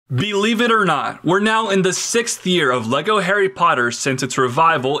Believe it or not, we're now in the 6th year of LEGO Harry Potter since its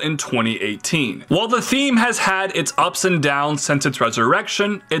revival in 2018. While the theme has had its ups and downs since its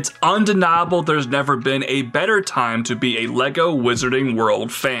resurrection, it's undeniable there's never been a better time to be a LEGO Wizarding World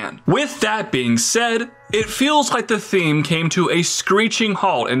fan. With that being said, it feels like the theme came to a screeching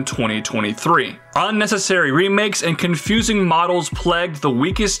halt in 2023. Unnecessary remakes and confusing models plagued the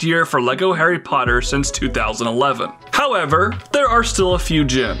weakest year for LEGO Harry Potter since 2011. However, there are still a few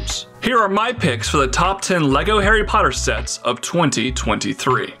gems. Here are my picks for the top 10 LEGO Harry Potter sets of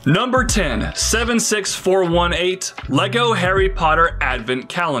 2023. Number 10, 76418 LEGO Harry Potter Advent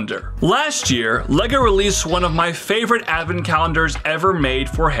Calendar. Last year, LEGO released one of my favorite advent calendars ever made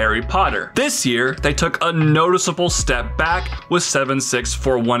for Harry Potter. This year, they took a noticeable step back with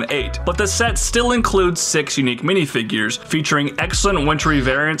 76418, but the set still includes 6 unique minifigures featuring excellent wintry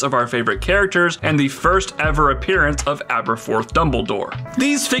variants of our favorite characters and the first ever appearance of Aberforth Dumbledore.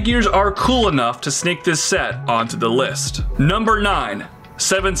 These figures are cool enough to sneak this set onto the list. Number 9,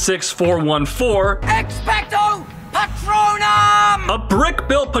 76414 Expecto Patronum! A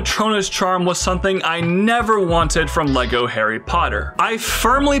brick-built Patronus charm was something I never wanted from LEGO Harry Potter. I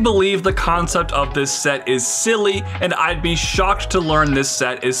firmly believe the concept of this set is silly, and I'd be shocked to learn this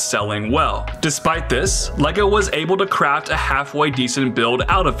set is selling well. Despite this, LEGO was able to craft a halfway decent build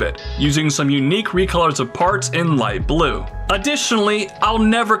out of it, using some unique recolors of parts in light blue. Additionally, I'll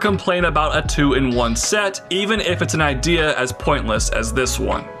never complain about a 2-in-1 set, even if it's an idea as pointless as this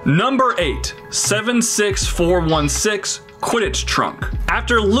one. Number 8, 76416 Quidditch Trunk.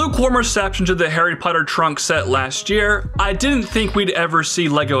 After lukewarm reception to the Harry Potter trunk set last year, I didn't think we'd ever see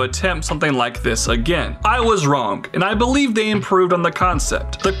LEGO attempt something like this again. I was wrong, and I believe they improved on the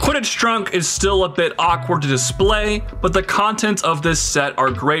concept. The Quidditch trunk is still a bit awkward to display, but the contents of this set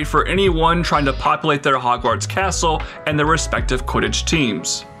are great for anyone trying to populate their Hogwarts castle and their respective Quidditch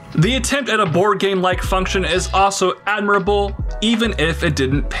teams. The attempt at a board game-like function is also admirable, even if it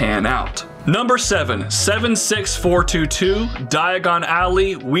didn't pan out. Number 7, 76422 Diagon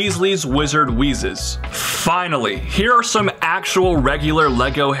Alley Weasley's Wizard Wheezes. Finally, here are some actual regular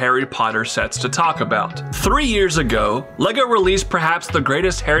LEGO Harry Potter sets to talk about. 3 years ago, LEGO released perhaps the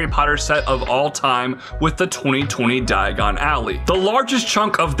greatest Harry Potter set of all time with the 2020 Diagon Alley. The largest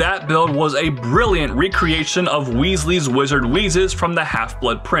chunk of that build was a brilliant recreation of Weasley's Wizard Wheezes from the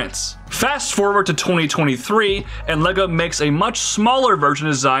Half-Blood Prince. Fast forward to 2023, and LEGO makes a much smaller version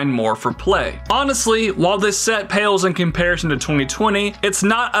designed more for play. Honestly, while this set pales in comparison to 2020, it's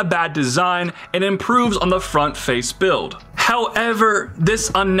not a bad design and improves on the front face build. However, this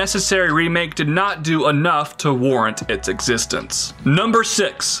unnecessary remake did not do enough to warrant its existence. Number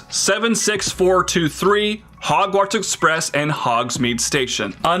 6, 76423 Hogwarts Express and Hogsmeade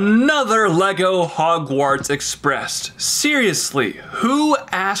Station. Another LEGO Hogwarts Express. Seriously, who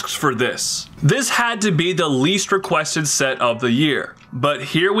asks for this? This had to be the least requested set of the year. But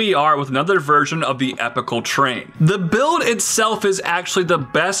here we are with another version of the epical train. The build itself is actually the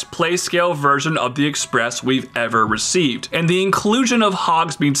best playscale version of the Express we've ever received, and the inclusion of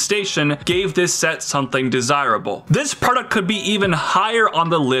Hogsmeade Station gave this set something desirable. This product could be even higher on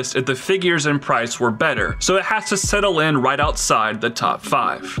the list if the figures and price were better, so it has to settle in right outside the top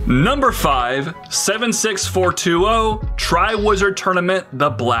 5. Number 5, 76420 Tri-Wizard Tournament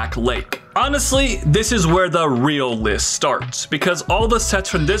The Black Lake. Honestly, this is where the real list starts, because all the sets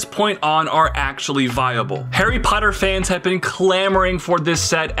from this point on are actually viable. Harry Potter fans have been clamoring for this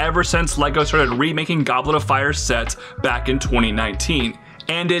set ever since LEGO started remaking Goblet of Fire sets back in 2019,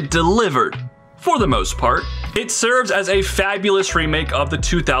 and it delivered. For the most part. It serves as a fabulous remake of the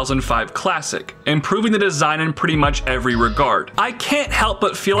 2005 classic, improving the design in pretty much every regard. I can't help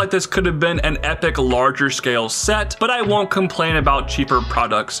but feel like this could have been an epic larger scale set, but I won't complain about cheaper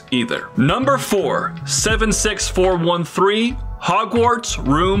products either. Number 4, 76413 Hogwarts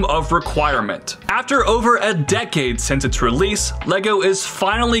Room of Requirement. After over a decade since its release, LEGO is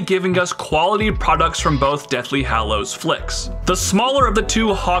finally giving us quality products from both Deathly Hallows flicks. The smaller of the 2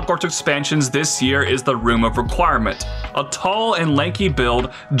 Hogwarts expansions this year is the Room of Requirement, a tall and lanky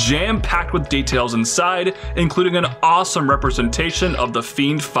build jam-packed with details inside, including an awesome representation of the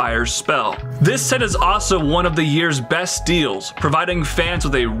Fiend Fire spell. This set is also one of the year's best deals, providing fans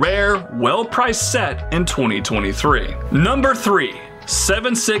with a rare, well-priced set in 2023. Number 3,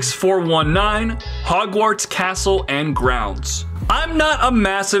 76419 Hogwarts Castle and Grounds. I'm not a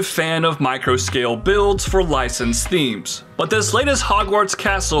massive fan of micro-scale builds for licensed themes, but but this latest Hogwarts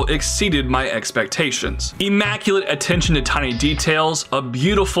castle exceeded my expectations. Immaculate attention to tiny details, a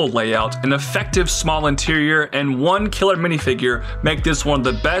beautiful layout, an effective small interior, and one killer minifigure make this one of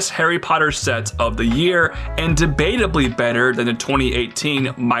the best Harry Potter sets of the year, and debatably better than the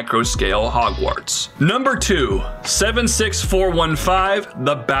 2018 micro-scale Hogwarts. Number 2, 76415,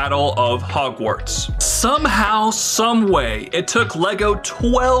 The Battle of Hogwarts. Somehow, someway, it took LEGO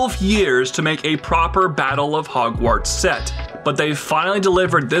 12 years to make a proper Battle of Hogwarts set, but they finally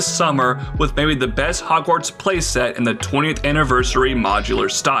delivered this summer with maybe the best Hogwarts playset in the 20th anniversary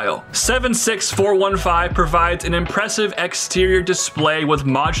modular style. 76415 provides an impressive exterior display with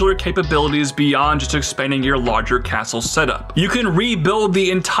modular capabilities beyond just expanding your larger castle setup. You can rebuild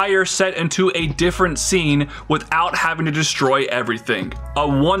the entire set into a different scene without having to destroy everything. A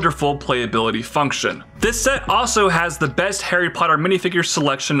wonderful playability function. This set also has the best Harry Potter minifigure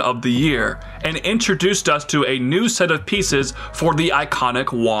selection of the year, and introduced us to a new set of pieces for the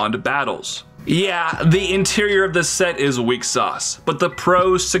iconic wand battles. Yeah, the interior of this set is weak sauce, but the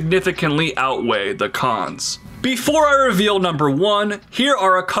pros significantly outweigh the cons. Before I reveal number 1, here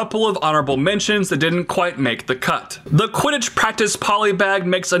are a couple of honorable mentions that didn't quite make the cut. The Quidditch practice polybag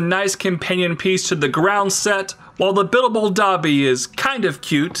makes a nice companion piece to the ground set, while the buildable Dobby is kind of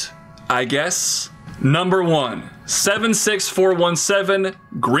cute, I guess. Number 1, 76417,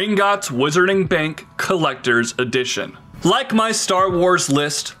 Gringotts Wizarding Bank Collector's Edition. Like my Star Wars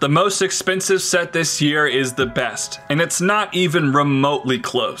list, the most expensive set this year is the best, and it's not even remotely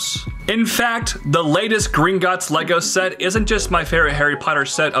close. In fact, the latest Gringotts LEGO set isn't just my favorite Harry Potter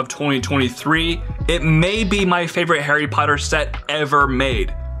set of 2023, it may be my favorite Harry Potter set ever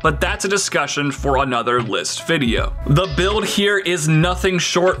made. But that's a discussion for another list video. The build here is nothing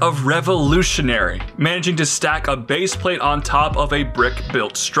short of revolutionary, managing to stack a base plate on top of a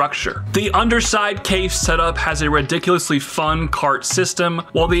brick-built structure. The underside cave setup has a ridiculously fun cart system,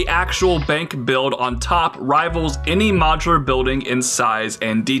 while the actual bank build on top rivals any modular building in size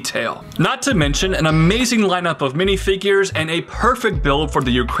and detail. Not to mention, an amazing lineup of minifigures and a perfect build for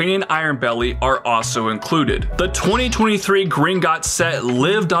the Ukrainian Iron Belly are also included. The 2023 Gringotts set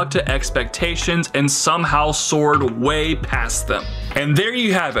lived up to expectations and somehow soared way past them. And there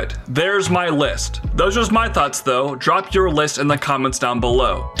you have it. There's my list. Those are my thoughts though. Drop your list in the comments down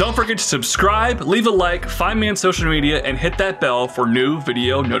below. Don't forget to subscribe, leave a like, find me on social media, and hit that bell for new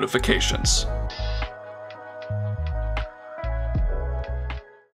video notifications.